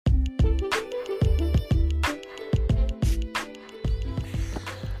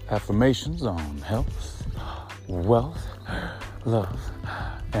Affirmations on health, wealth, love,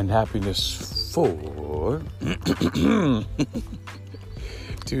 and happiness for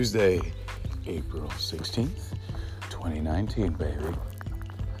Tuesday, April 16th, 2019, baby.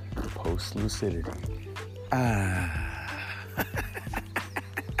 Post-lucidity.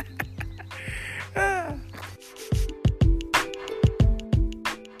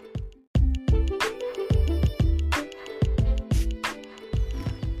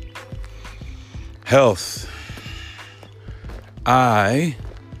 Health. I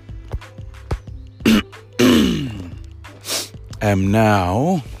am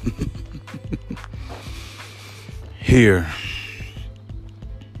now here.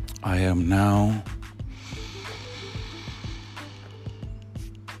 I am now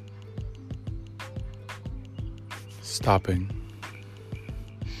stopping.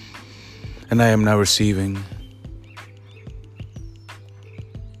 And I am now receiving.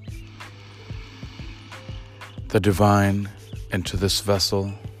 The divine into this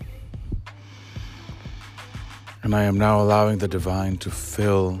vessel. And I am now allowing the divine to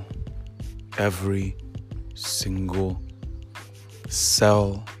fill every single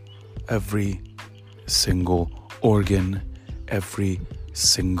cell, every single organ, every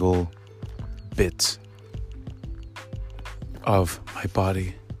single bit of my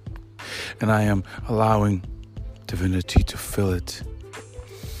body. And I am allowing divinity to fill it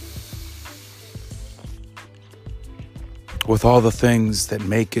with all the things that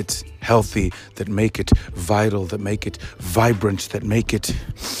make it healthy, that make it vital, that make it vibrant, that make it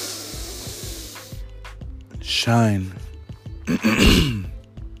shine.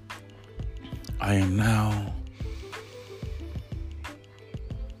 I am now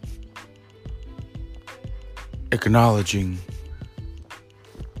acknowledging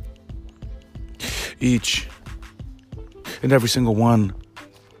each and every single one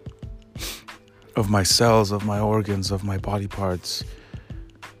of my cells, of my organs, of my body parts,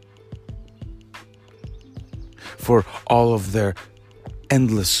 for all of their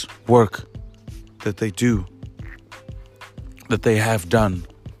endless work that they do, that they have done,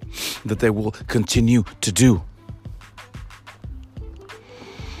 that they will continue to do.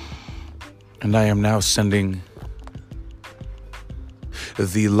 And I am now sending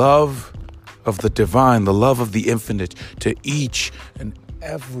the love of the divine, the love of the infinite to each and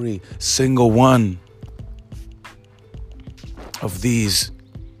every single one of these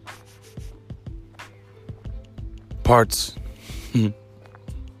parts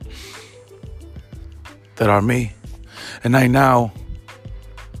that are me. And I now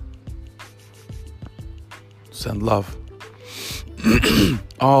send love.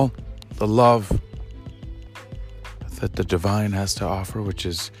 All the love that the divine has to offer, which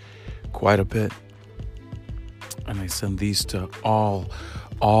is quite a bit. And I send these to all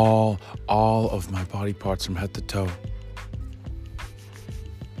of my body parts from head to toe.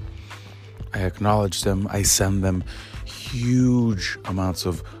 I acknowledge them. I send them huge amounts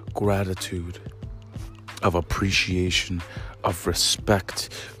of gratitude, of appreciation, of respect,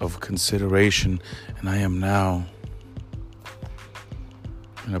 of consideration. And I am now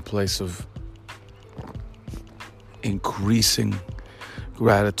in a place of increasing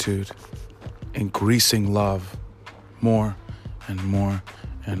gratitude, increasing love, more and more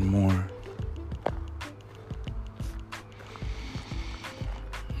and more.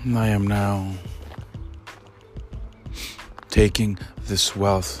 And I am now taking this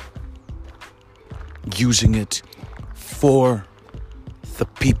wealth, using it for the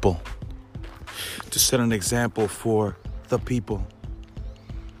people, to set an example for the people,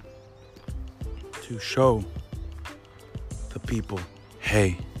 to show the people,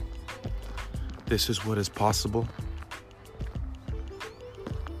 hey, this is what is possible.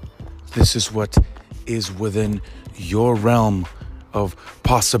 This is what is within your realm of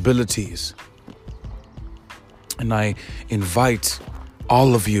possibilities. And I invite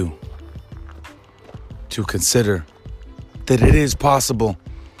all of you to consider that it is possible.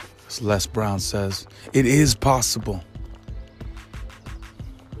 As Les Brown says, it is possible.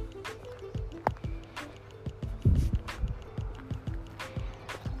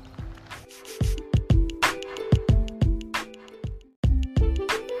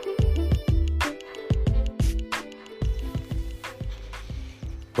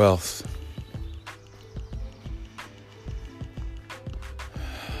 Wealth.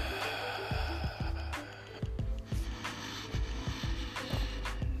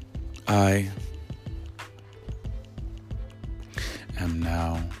 I am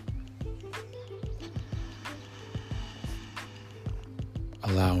now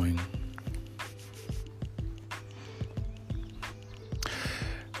allowing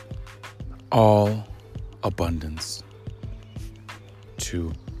all abundance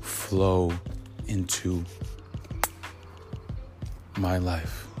to flow into my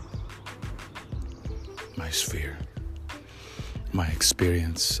life, my sphere, my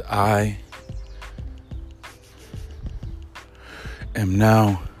experience. I am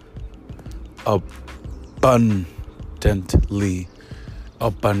now abundantly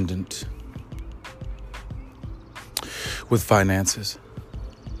abundant with finances.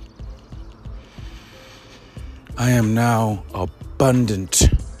 I am now abundant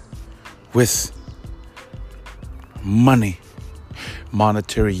with money,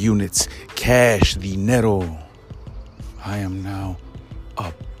 monetary units, cash, dinero. I am now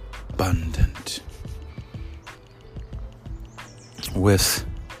abundant with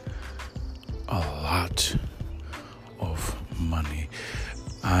a lot of money.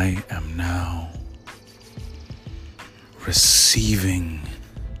 I am now receiving.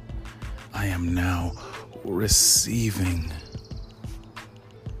 I am now receiving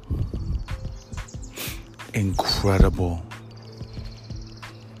incredible,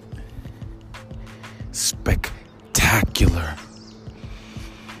 spectacular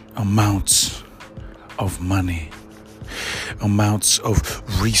amounts of money, amounts of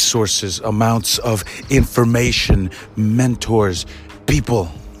resources, amounts of information, mentors,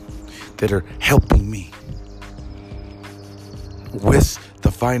 people that are helping me with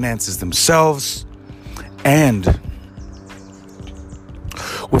the finances themselves and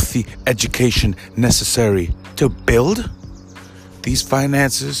with the education necessary to build these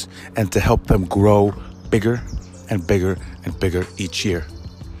finances and to help them grow bigger and bigger and bigger each year.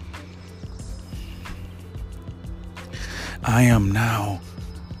 I am now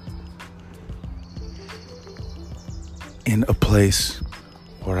in a place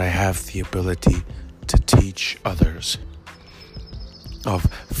where I have the ability to teach others of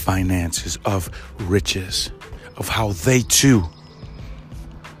finances, of riches, of how they too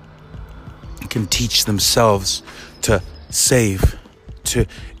can teach themselves to save, to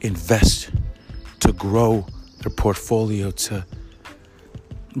invest, to grow their portfolio, to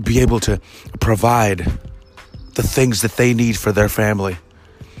be able to provide the things that they need for their family,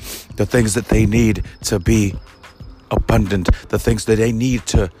 the things that they need to be abundant, the things that they need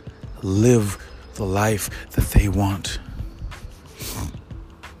to live the life that they want.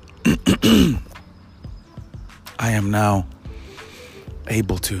 I am now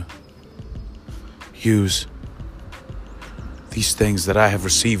able to use these things that I have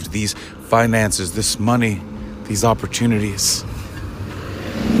received, these finances, this money, these opportunities.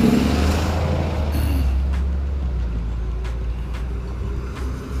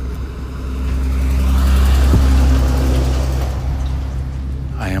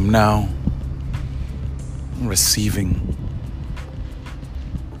 I am now receiving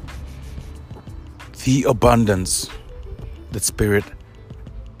the abundance that Spirit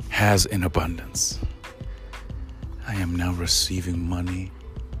has in abundance. I am now receiving money.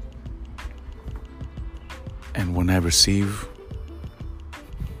 And when I receive,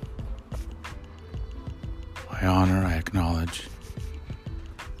 I honor, I acknowledge,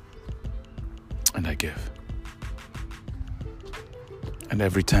 and I give. And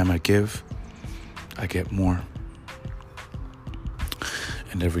every time I give, I get more.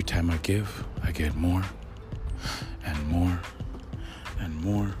 And every time I give, I get more and more and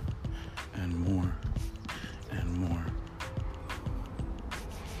more and more and more.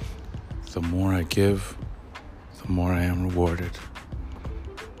 The more I give, the more I am rewarded.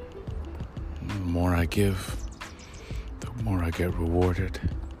 The more I give, the more I get rewarded.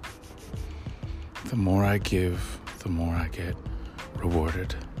 The more I give, the more I get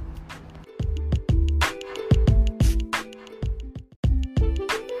rewarded.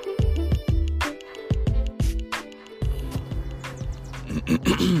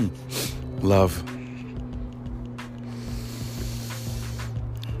 Love.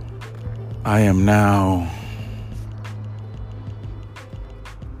 I am now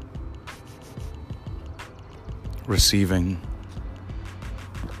receiving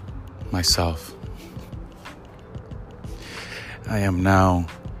myself. I am now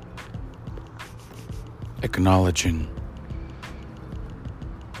acknowledging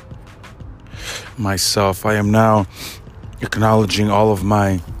myself. I am now acknowledging all of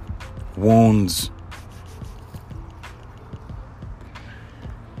my wounds.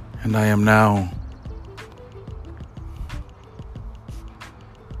 And I am now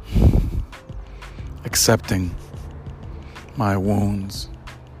accepting my wounds.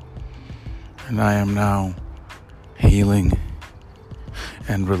 And I am now healing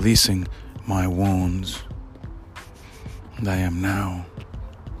and releasing my wounds. And I am now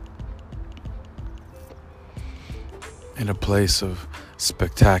in a place of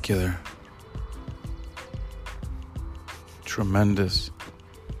spectacular, tremendous,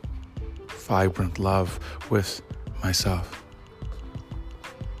 vibrant love with myself.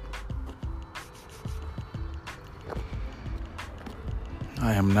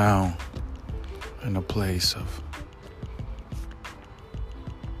 I am now in a place of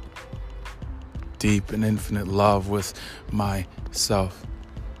deep and infinite love with myself.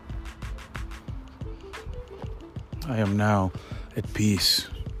 I am now at peace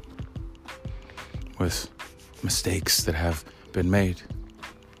with mistakes that have been made.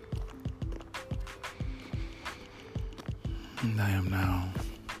 And I am now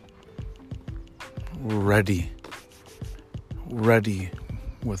ready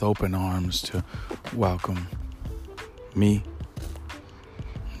with open arms to welcome me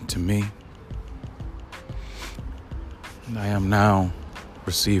to me. And I am now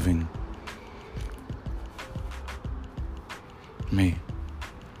receiving me.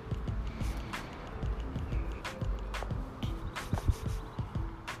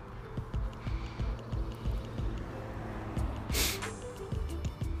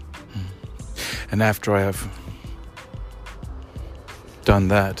 And after I have done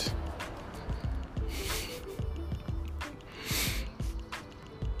that,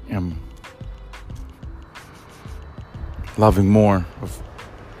 I'm loving more of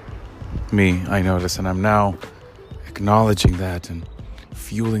me, I notice, and I'm now acknowledging that and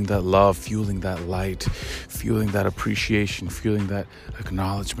fueling that love, fueling that light, fueling that appreciation, fueling that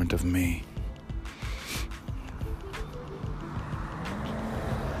acknowledgement of me.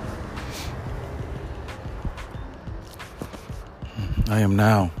 I am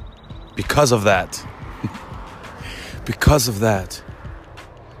now, because of that,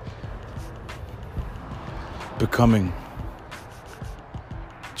 becoming,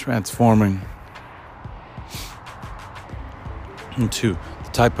 transforming into the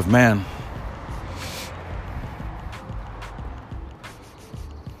type of man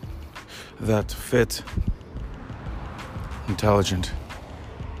that fit, intelligent,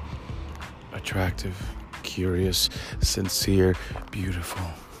 attractive, curious, sincere, beautiful,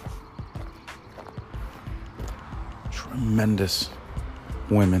 tremendous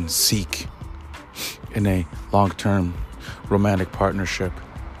women seek in a long-term romantic partnership.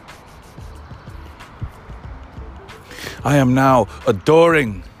 I am now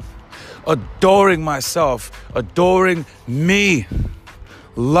adoring myself, adoring me,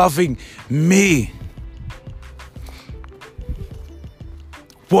 loving me,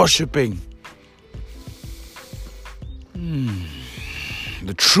 worshiping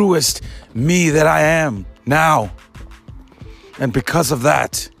the truest me that I am now. And because of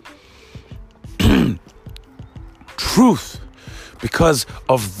that, truth, because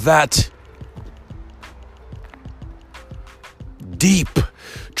of that deep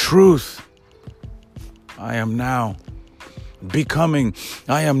truth, I am now becoming,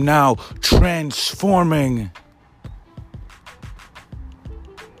 I am now transforming.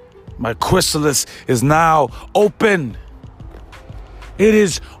 My chrysalis is now open. It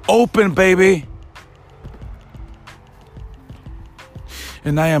is open, baby.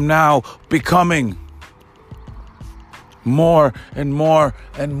 And I am now becoming more and more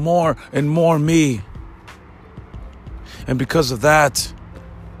and more and more me. And because of that,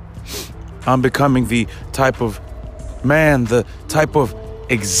 I'm becoming the type of man, the type of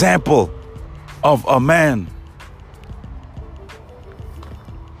example of a man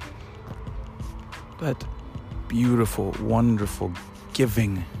that beautiful, wonderful,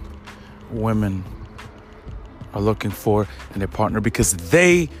 giving women are looking for in a partner, because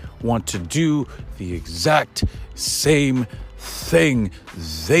they want to do the exact same thing.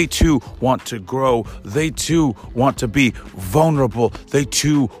 They too want to grow. They too want to be vulnerable. They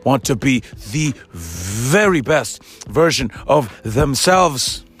too want to be the very best version of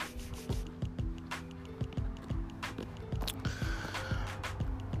themselves.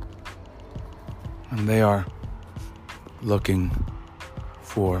 And they are looking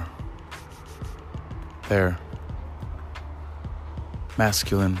for their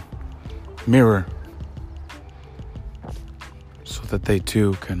masculine mirror so that they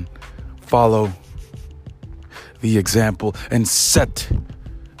too can follow the example and set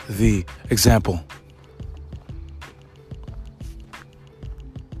the example.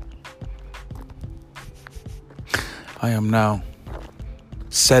 I am now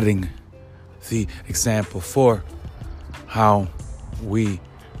setting the example for how we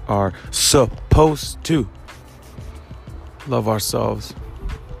are supposed to love ourselves.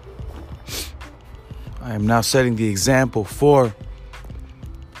 I am now setting the example for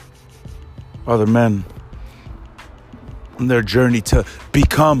other men in their journey to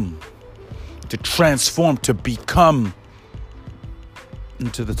become, to transform, to become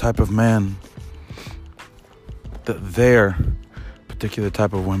into the type of man that their particular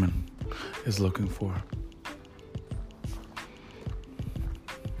type of woman is looking for.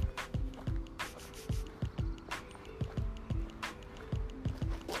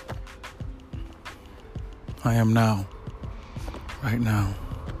 I am now, right now,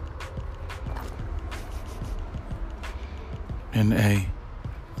 in a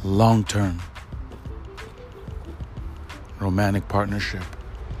long-term romantic partnership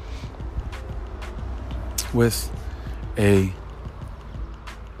with a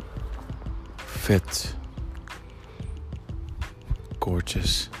fit,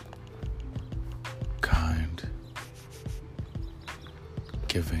 gorgeous, kind,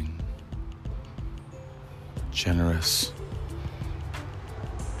 giving, generous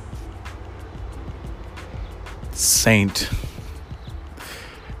saint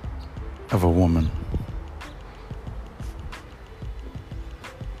of a woman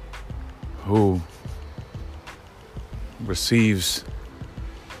who receives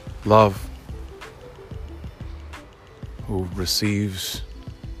love, who receives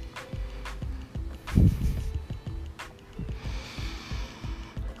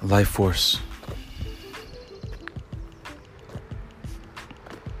life force,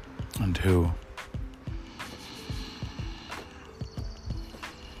 and who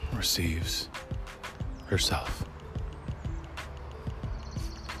receives herself.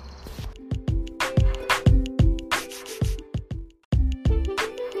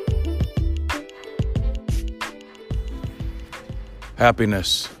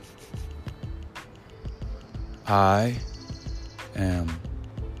 Happiness. I am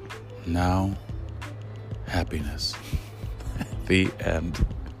now happiness. The end.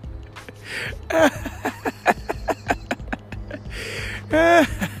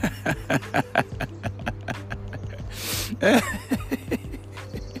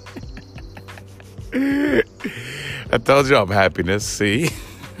 I told you I'm happiness, see?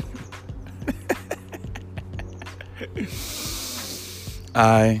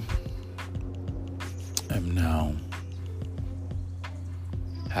 I am now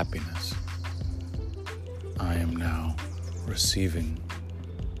happiness. I am now receiving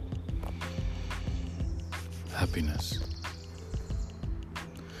happiness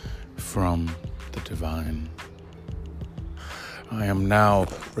from the divine. I am now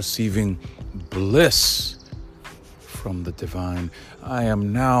receiving bliss from the divine. I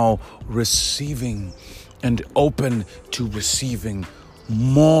am now receiving and open to receiving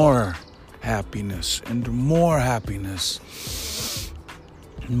more happiness and more happiness,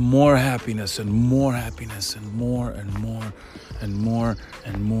 and more happiness and more happiness and more and more and more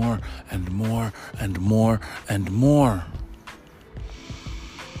and more and more and more and more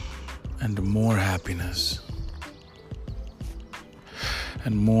and more happiness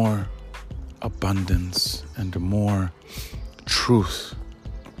and more abundance and more truth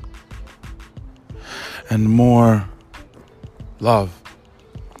and more love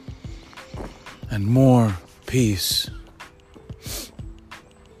and more peace.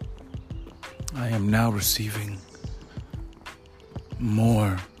 I am now receiving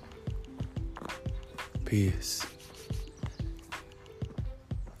more peace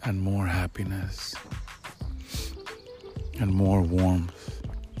and more happiness and more warmth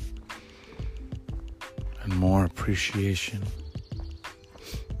and more appreciation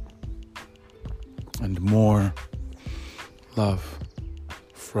and more love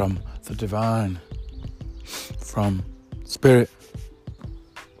from the divine, from spirit.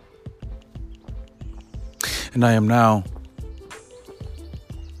 And I am now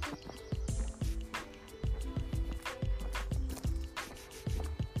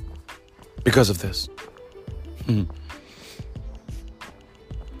because of this. I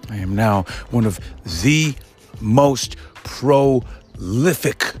am now one of the most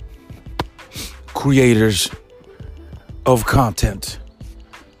prolific creators of content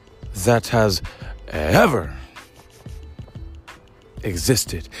that has ever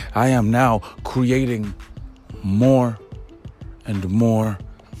existed. I am now creating more and more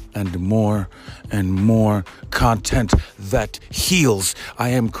and more and more content that heals. I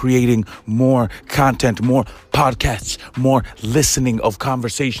am creating more content, more podcasts, more listening of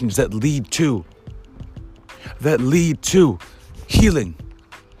conversations that lead to healing,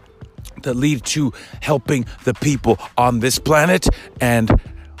 that lead to helping the people on this planet and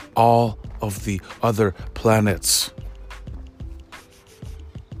all of the other planets.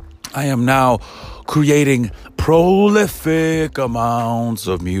 I am now creating prolific amounts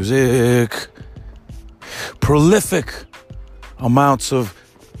of music, prolific amounts of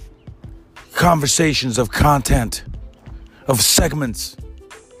conversations, of content, of segments,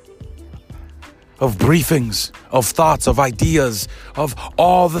 of briefings, of thoughts, of ideas, of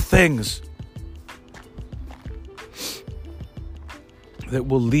all the things that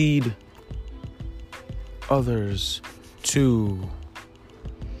will lead others to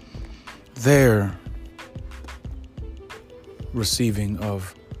their receiving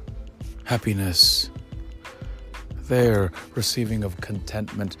of happiness, their receiving of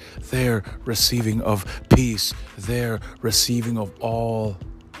contentment, their receiving of peace, their receiving of all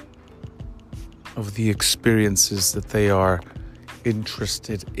of the experiences that they are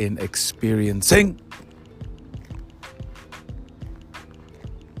interested in experiencing.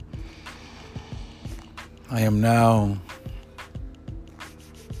 I am now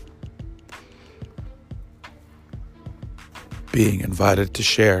being invited to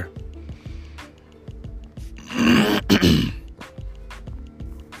share.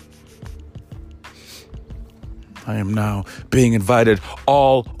 I am now being invited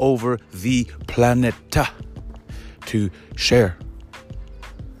all over the planet to share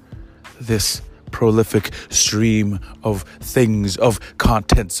this prolific stream of things, of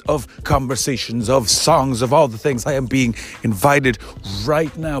contents, of conversations, of songs, of all the things. I am being invited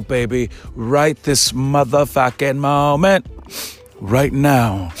right now, baby. Right this motherfucking moment. Right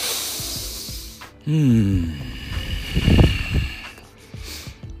now.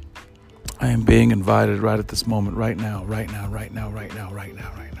 I am being invited right at this moment, right now,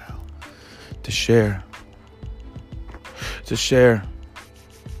 to share. To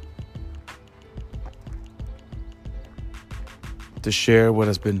share what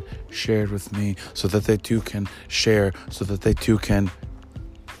has been shared with me, so that they too can share, so that they too can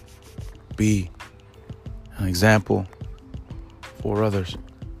be an example for others,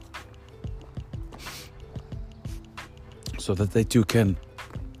 so that they too can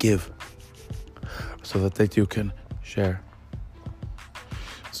give, so that they too can share,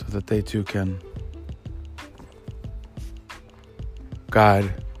 so that they too can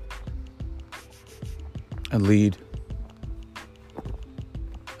guide and lead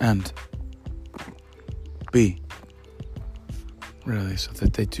and be, really, so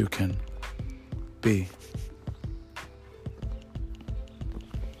that they too can be.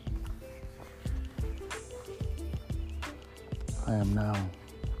 I am now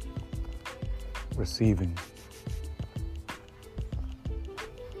receiving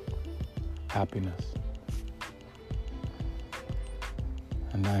happiness,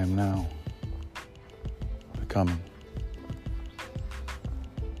 and I am now becoming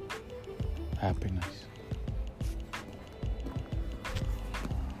happiness.